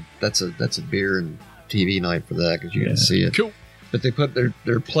good. that's a beer and TV night for that because you Yeah. can see it. Cool. But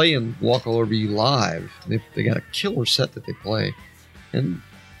they're playing Walk All Over You live. They got a killer set that they play, and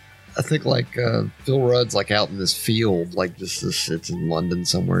I think like Phil Rudd's like out in this field, like just this. It's in London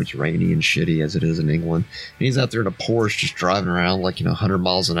somewhere. It's rainy and shitty as it is in England. And he's out there in a Porsche, just driving around like 100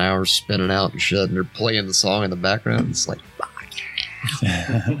 miles an hour, spinning out and shit. And they're playing the song in the background. It's like, fuck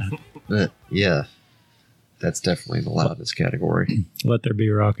yeah. But yeah, that's definitely in the loudest category. Let There Be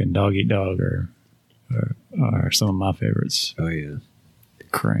Rock and Dog Eat Dog are some of my favorites. Oh yeah.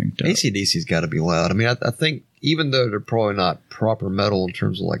 Cranked up. AC/DC's got to be loud. I mean, I think even though they're probably not proper metal in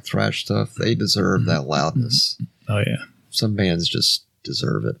terms of like thrash stuff, they deserve that loudness. Oh, yeah. Some bands just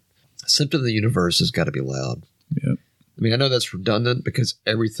deserve it. Symptom of the Universe has got to be loud. Yep. I mean, I know that's redundant because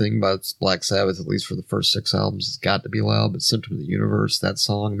everything by Black Sabbath, at least for the first 6 albums, has got to be loud. But Symptom of the Universe, that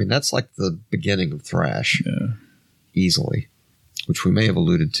song, I mean, that's like the beginning of thrash. Yeah. Easily. Which we may have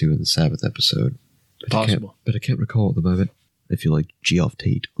alluded to in the Sabbath episode. Possible. But I can't recall at the moment. I feel like Geoff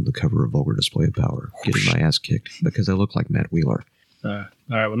Tate on the cover of Vulgar Display of Power, getting my ass kicked because I look like Matt Wheeler. All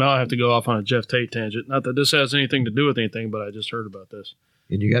right. Well, now I have to go off on a Jeff Tate tangent. Not that this has anything to do with anything, but I just heard about this.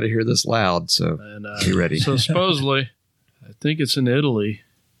 And you got to hear this loud, so And be ready. So supposedly, I think it's in Italy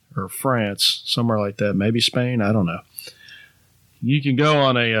or France, somewhere like that. Maybe Spain. I don't know. You can go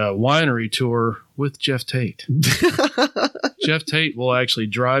on a winery tour with Jeff Tate. Jeff Tate will actually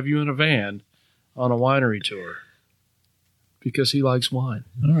drive you in a van on a winery tour because he likes wine.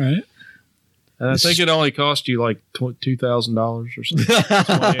 All right. And I think it only cost you like $2,000 or something.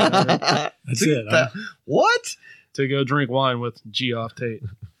 $2,800 That's it. Huh? What? to go drink wine with Geoff Tate.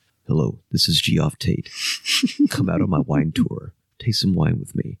 Hello, this is Geoff Tate. Come out on my wine tour, taste some wine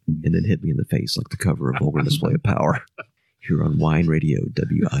with me, and then hit me in the face like the cover of Vulgar Display of Power. Here on Wine Radio,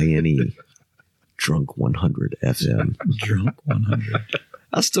 WINE, Drunk 100 FM. Drunk 100.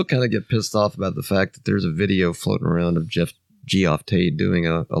 I still kind of get pissed off about the fact that there's a video floating around of Geoff Tate doing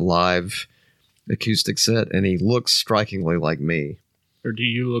a live acoustic set, and he looks strikingly like me. Or do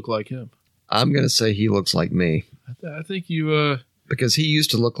you look like him? I'm going to say he looks like me. I think you... Because he used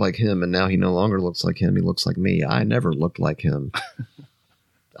to look like him, and now he no longer looks like him. He looks like me. I never looked like him.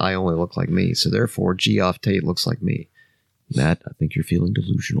 I only look like me. So therefore, Geoff Tate looks like me. Matt, I think you're feeling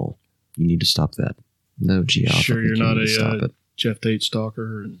delusional. You need to stop that. No, Geoff. Sure you're not a a Jeff Tate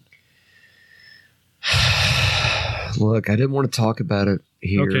stalker? And... Look, I didn't want to talk about it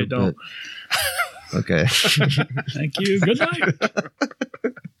here. Okay, don't. But... Okay. Thank you. Good night.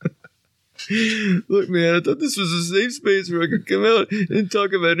 Look, man, I thought this was a safe space where I could come out and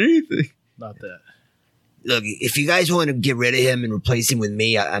talk about anything. Not that. Look, if you guys want to get rid of him and replace him with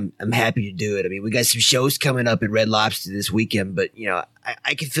me, I'm happy to do it. I mean, we got some shows coming up at Red Lobster this weekend, but, you know,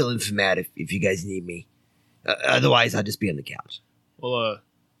 I can fill in for Matt if you guys need me. Otherwise, I'll just be on the couch. Well,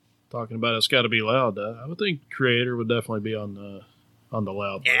 talking about It's Got to Be Loud, I would think Creator would definitely be on on the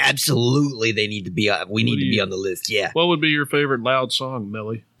Loud list. Absolutely, they need to be. We need to be on the list. Yeah. What would be your favorite Loud song,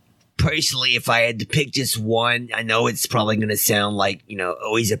 Millie? Personally, if I had to pick just one, I know it's probably going to sound like,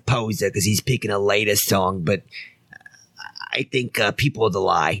 oh, he's a poser because he's picking a latest song, but I think People of the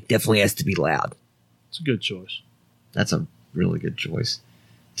Lie definitely has to be Loud. It's a good choice. That's a really good choice.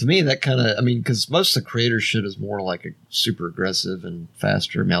 To me, that kind of, because most of the creator shit is more like a super aggressive and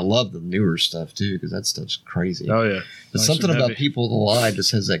faster. I mean, I love the newer stuff too, because that stuff's crazy. Oh, yeah. But Nice something and about heavy. People of the Lie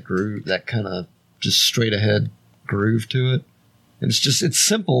just has that groove, that kind of just straight ahead groove to it. And it's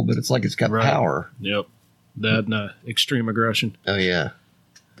simple, but it's like it's got Right. power. Yep. That and Extreme Aggression. Oh, yeah.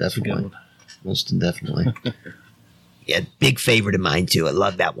 That's a good Definitely. one. Most definitely. Yeah, big favorite of mine too. I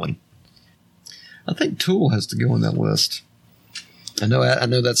love that one. I think Tool has to go on that list. I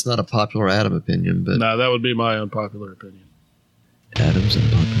know that's not a popular Adam opinion, but No, that would be my unpopular opinion. Adam's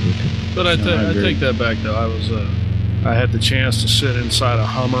unpopular opinion. But I agree. take that back, though. I had the chance to sit inside a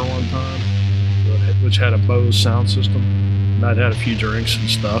Hummer one time, which had a Bose sound system. And I'd had a few drinks and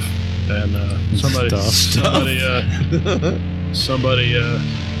stuff. And somebody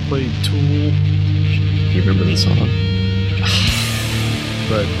played Tool. You remember the song?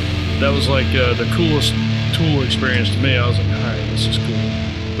 But that was like the coolest Tool experience to me. I was like, all right, this is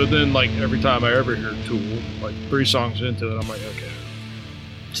cool. But then, like, every time I ever hear Tool, like 3 songs into it, I'm like, okay,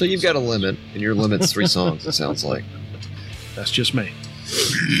 So you've got a limit, and your limit's 3 songs, it sounds like. that's just me.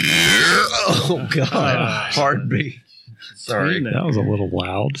 Oh, God. Pardon me. Sorry. That was a little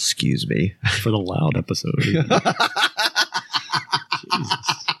loud Excuse me. for the Loud episode. Jesus.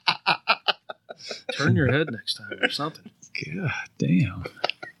 Turn your head next time or something. God damn.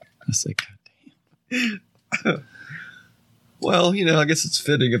 I say, God damn. Well, I guess it's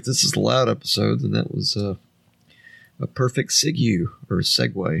fitting if this is the Loud episode, then that was a perfect segue, or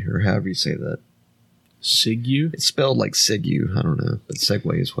segue, or however you say that. Sigu? It's spelled like segue. I don't know, but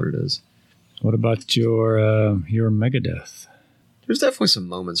segue is what it is. What about your Megadeth? There's definitely some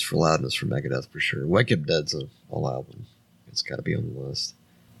moments for loudness for Megadeth for sure. Wake Up Dead's a loud one. It's got to be on the list.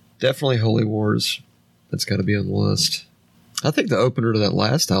 Definitely Holy Wars. That's got to be on the list. I think the opener to that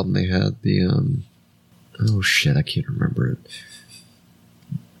last album they had, the oh shit, I can't remember it.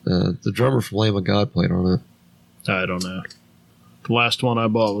 The drummer from Lamb of God played on it. I don't know. The last one I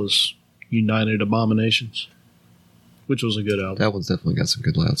bought was United Abominations, which was a good album. That one's definitely got some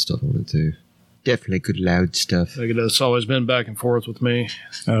good loud stuff on it too. Definitely good loud stuff. It's always been back and forth with me.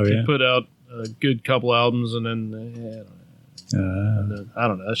 Oh, They yeah. put out a good couple albums and then, I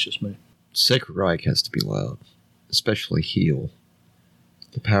don't know. That's just me. Sacred Reich has to be loud, especially Heal.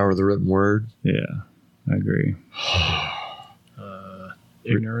 The power of the written word. Yeah, I agree.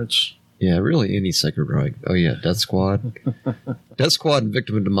 Ignorance. Yeah, really any Sacred Reich. Oh yeah, Death Squad. Death Squad and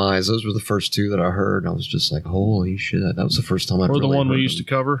Victim of Demise. Those were the first 2 that I heard, and I was just like, holy shit. That was the first time I Or really the one we heard used to them.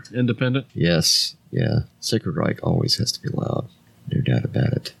 cover, Independent. Yes, yeah. Sacred Reich always has to be loud. No doubt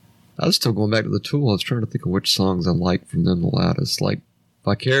about it. I was still going back to the Tool. I was trying to think of which songs I like from them the loudest. Like,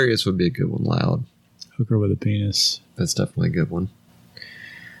 Vicarious would be a good one loud. Hooker with a penis. That's definitely a good one.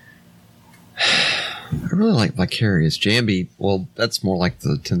 I really like Vicarious. Jambi, well, that's more like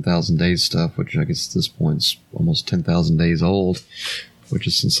the 10,000 Days stuff, which I guess at this point is almost 10,000 days old, which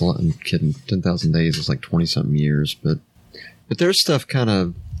is since, I'm kidding, 10,000 Days is like 20-something years, but their stuff kind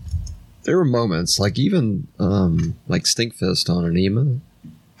of, there were moments, like even like Stinkfist on Anema,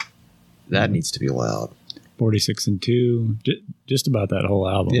 that needs to be loud. 46 and 2. Just about that whole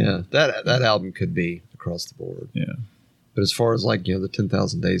album. Yeah, that album could be across the board. Yeah. But as far as like, the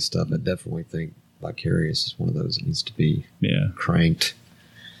 10,000 Days stuff, I definitely think Vicarious is one of those that needs to be Yeah. cranked.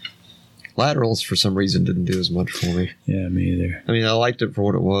 Laterals, for some reason, didn't do as much for me. Yeah, me either. I mean, I liked it for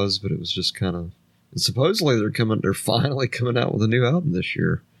what it was, but it was just kind of. And supposedly, they're finally coming out with a new album this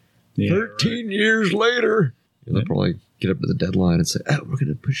year. Yeah. 13 years later. They'll probably get up to the deadline and say, "Oh, we're going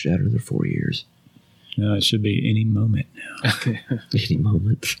to push it out another 4 years." No, it should be any moment now. Any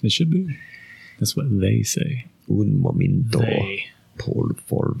moment. It should be. That's what they say. Un momento. They. Por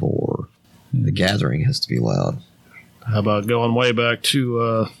favor. The Gathering has to be loud. How about going way back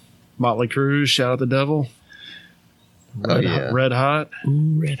to Motley Crue, Shout at the Devil? Red Hot.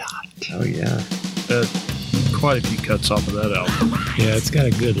 Ooh, red hot. Oh, yeah. Quite a few cuts off of that album. Yeah, it's got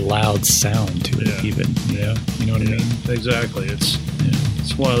a good loud sound to it, Yeah. even. Yeah. You know what I mean? Exactly. It's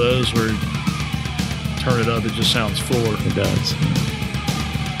one of those where turn it up, it just sounds fuller. It does. Yeah.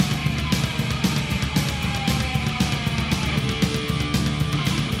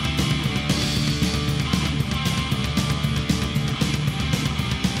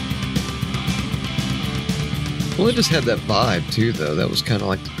 Well, it just had that vibe, too, though. That was kind of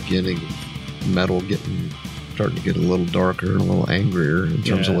like the beginning of metal starting to get a little darker and a little angrier in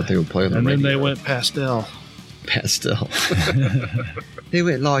terms of what they would play on the And radio. then they went pastel. Pastel. They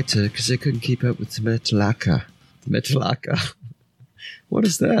went lighter because they couldn't keep up with the Metallica. Metallica. What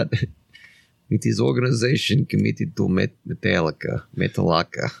is that? It is organization committed to Metallica.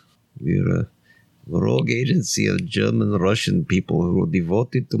 Metallica. We're a rogue agency of German Russian people who are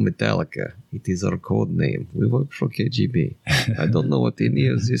devoted to Metallica. It is our code name. We work for KGB. I don't know what any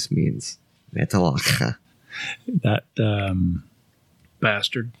of this means. Metallica. That,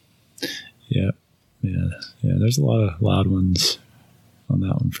 Bastard. yeah. There's a lot of loud ones on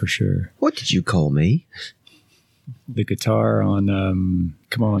that one for sure. What did you call me? The guitar on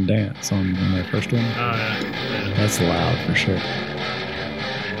Come On Dance on their first one. Yeah. That's loud for sure.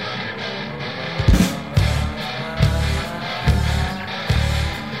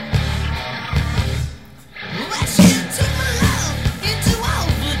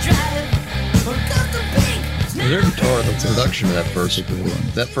 Their guitar, the production of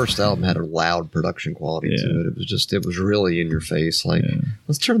that first album had a loud production quality to Yeah. it. It was really in your face. Like,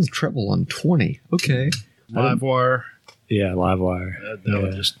 let's turn the treble on 20. Okay. Live wire. Yeah, Livewire. That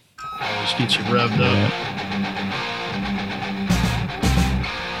would just always get you revved up.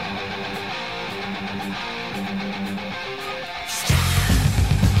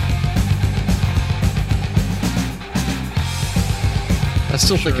 I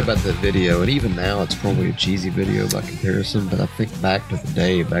still think about that video, and even now it's probably a cheesy video by comparison, but I think back to the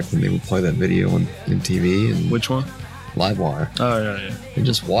day, back when they would play that video on TV and Which one? Livewire. Oh, yeah. And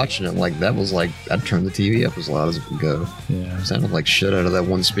just watching it, like, that was like, I'd turn the TV up as loud as it could go. Yeah. It sounded like shit out of that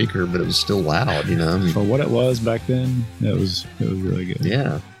one speaker, but it was still loud, you know? I mean, For what it was back then, it was really good.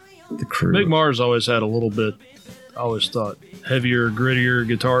 yeah. The crew. Big Mars always had a little bit, I always thought, heavier, grittier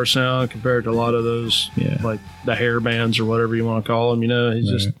guitar sound compared to a lot of those, Yeah. like the hair bands or whatever you want to call them. You know,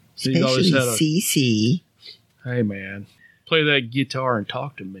 he always had a, CC. hey, man, play that guitar and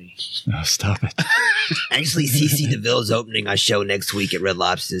talk to me. Oh, stop it. Actually, CC DeVille's opening our show next week at Red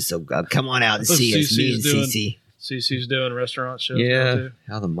Lobster, so come on out and Oh, see us. Me and CC's doing- CC. CC's doing restaurant shows now, Yeah. too.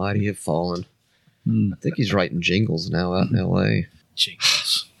 How the mighty have fallen. Mm. I think he's writing jingles now out in L.A.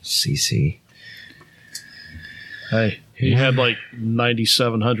 Jingles. CC. Hey, he had like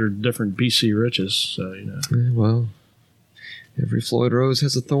 9,700 different BC riches, so, you know. Yeah, well, every Floyd Rose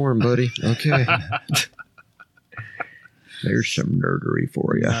has a thorn, buddy. Okay. There's some nerdery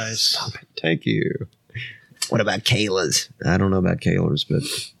for you. Nice. Thank you. What about Kayla's? I don't know about Kaler's, but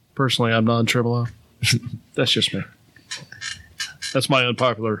Personally, I'm non-triple O. That's just me. That's my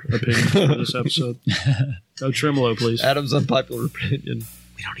unpopular opinion for this episode. No tremolo, please. Adam's unpopular opinion.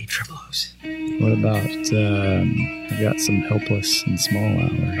 We don't need triplos. What about I got some Helpless and Small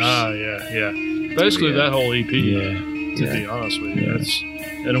Hours? Ah, yeah. Basically, that whole EP, Yeah. to be honest with you. Yeah. That's,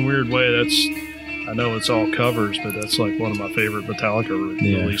 in a weird way, I know it's all covers, but that's like one of my favorite Metallica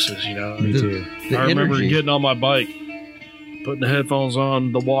releases, you know. Me too. The I remember energy. getting on my bike, putting the headphones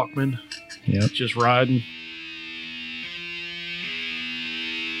on, the Walkman, Yep. just riding.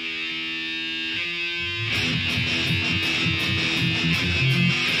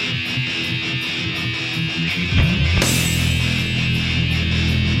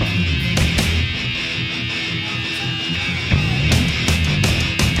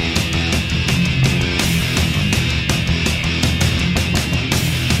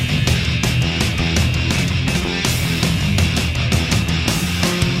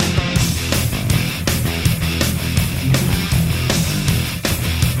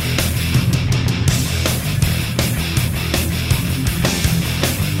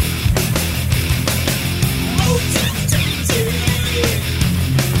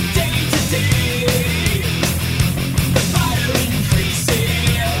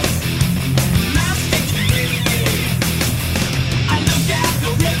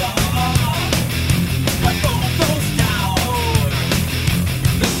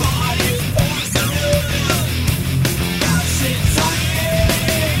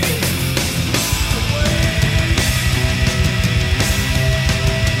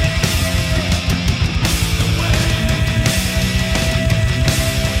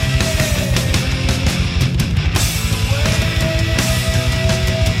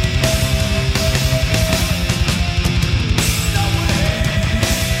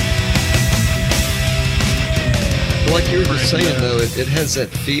 Like you were just saying, though, it has that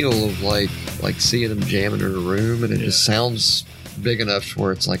feel of like seeing them jamming in a room, and it just sounds big enough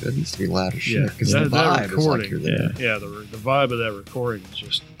where it's like, it needs to be loud as shit. Because the that vibe is like you're there. Yeah, the vibe of that recording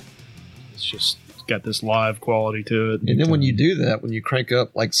is it's got this live quality to it. And then when you do that, when you crank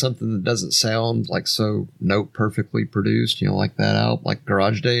up like something that doesn't sound like so note perfectly produced, like that out, like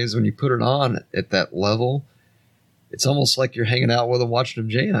Garage Days, when you put it on at that level, it's almost like you're hanging out with them, watching them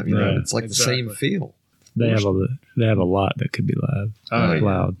jam. You know, Right. it's like the same feel. They have a lot that could be loud. Oh, yeah.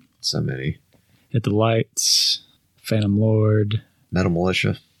 Loud. So many. Hit the Lights, Phantom Lord, Metal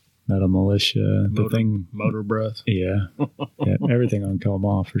Militia. Metal Militia, Motor Breath. Yeah, everything on Kill 'Em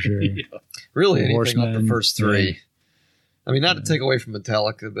All for sure. Really, anything off the Horsemen, first three. yeah. I mean, not to take away from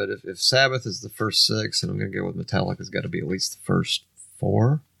Metallica, but if Sabbath is the first 6, and I'm going to go with Metallica's got to be at least the first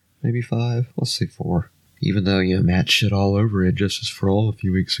 4, maybe 5. Let's say 4. Even though, you know, Matt shit all over Injustice for All a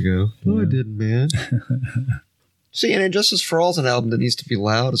few weeks ago. No, I didn't, man. See, and Injustice for All is an album that needs to be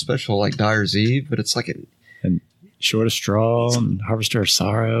loud, especially like Dyer's Eve, but it's like it Short of Straw and Harvester of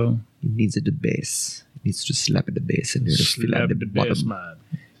Sorrow. needs at the bass. It needs to slap at the bass and fill out Slap the the best bottom. man.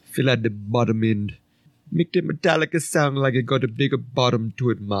 Fill out the bottom end. Make the Metallica sound like it got a bigger bottom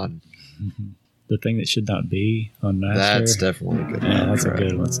to it, man. The Thing That Should Not Be on Master. That's definitely a good one. Yeah, that's a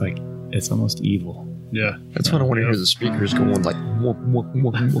good one. It's like, it's almost evil. Yeah. That's when I want to hear the speakers going like, "Mwah, mwah,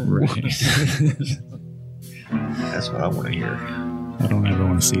 mwah, mwah, mwah." Right. That's what I want to hear. I don't ever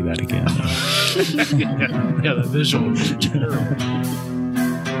want to see that again. Yeah, the visual is terrible.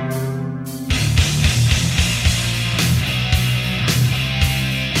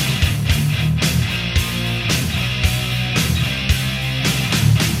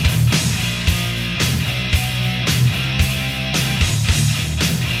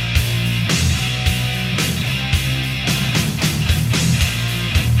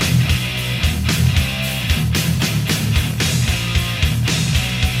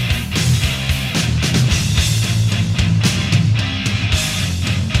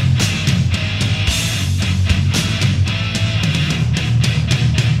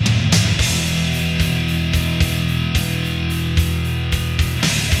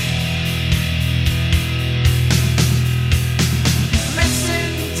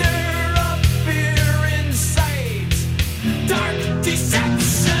 Messenger of fear in sight. Dark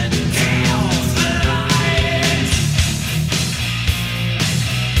deception kills the light.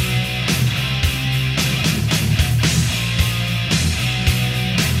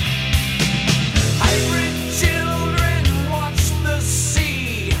 Hybrid children watch the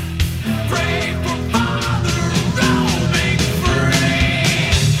sea. Pray for father roaming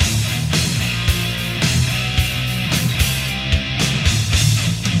free.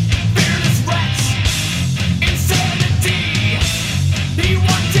 Fearless wretch, insanity. He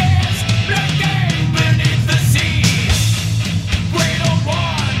watches the game beneath the sea. Great old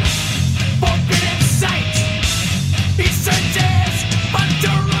one, forbidden sight. He searches,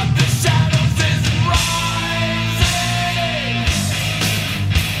 hunter of the shadows is rising.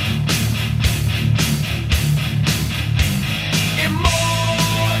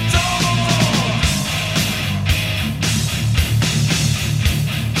 Immortal.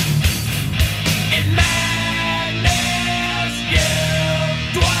 In madness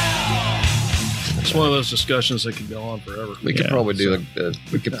you dwell. It's one of those discussions that could go on forever. We could Yeah, probably do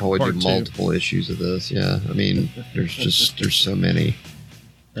we could probably do Part two. multiple issues of this. Yeah, I mean, there's so many,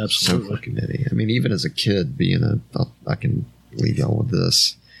 so Absolutely. fucking many. I mean, even as a kid, I can leave y'all with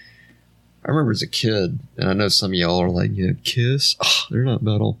this. I remember as a kid, and I know some of y'all are like, you know, Kiss. Oh, they're not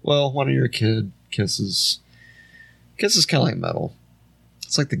metal. Well, when you're a kid, Kiss is kind of like metal.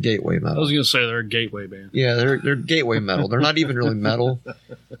 It's like the gateway I metal. was going to say they're a gateway band. Yeah, they're gateway metal. They're not even really metal.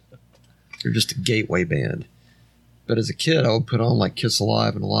 They're just a gateway band. But as a kid, I would put on like Kiss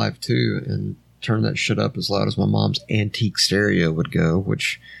Alive and Alive 2 and turn that shit up as loud as my mom's antique stereo would go,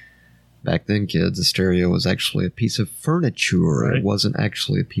 which back then, kids, a stereo was actually a piece of furniture. Right. It wasn't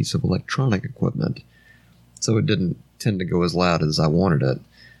actually a piece of electronic equipment. So it didn't tend to go as loud as I wanted it.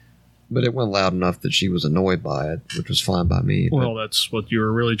 But it went loud enough that she was annoyed by it, which was fine by me. But- Well, that's what you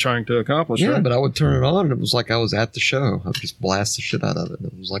were really trying to accomplish, yeah, right? but I would turn it on and it was like I was at the show. I would just blast the shit out of it.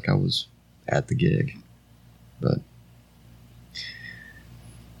 It was like I was at the gig. But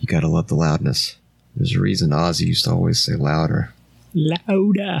you gotta love the loudness. There's a reason Ozzy used to always say louder.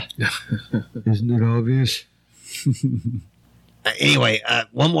 Louder. Isn't it obvious? Anyway,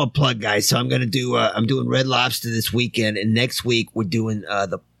 one more plug, guys. So I'm gonna do. I'm doing Red Lobster this weekend, and next week we're doing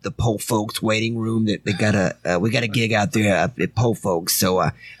the Po Folks waiting room. That they got a we got a gig out there at Po Folks. So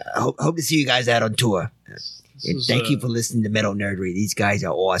I hope to see you guys out on tour. And is, thank you for listening to Metal Nerdery. These guys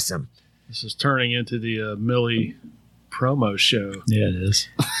are awesome. This is turning into the Millie promo show. Yeah, it is.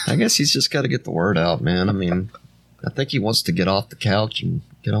 I guess he's just got to get the word out, man. I mean, I think he wants to get off the couch and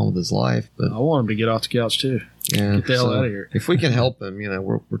get on with his life. But I want him to get off the couch too. yeah, Get the hell outta here. If we can help him,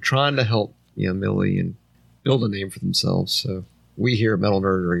 we're trying to help Millie and build a name for themselves. So we here at Metal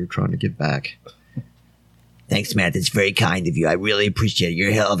Nerdery are trying to give back. Thanks, Matt. That's very kind of you. I really appreciate it.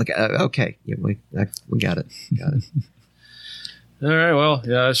 You're a hell of a guy. Okay. Yeah, we got it. Got it. All right. Well,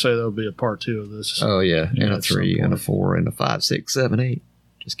 yeah, I say there'll be a part 2 of this. Oh, yeah. And a at some 3, and a point. 4, and a 5, 6, 7, 8.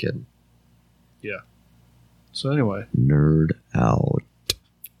 Just kidding. So anyway, Nerd out.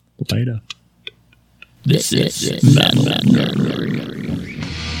 Later. This is Metal Nerd.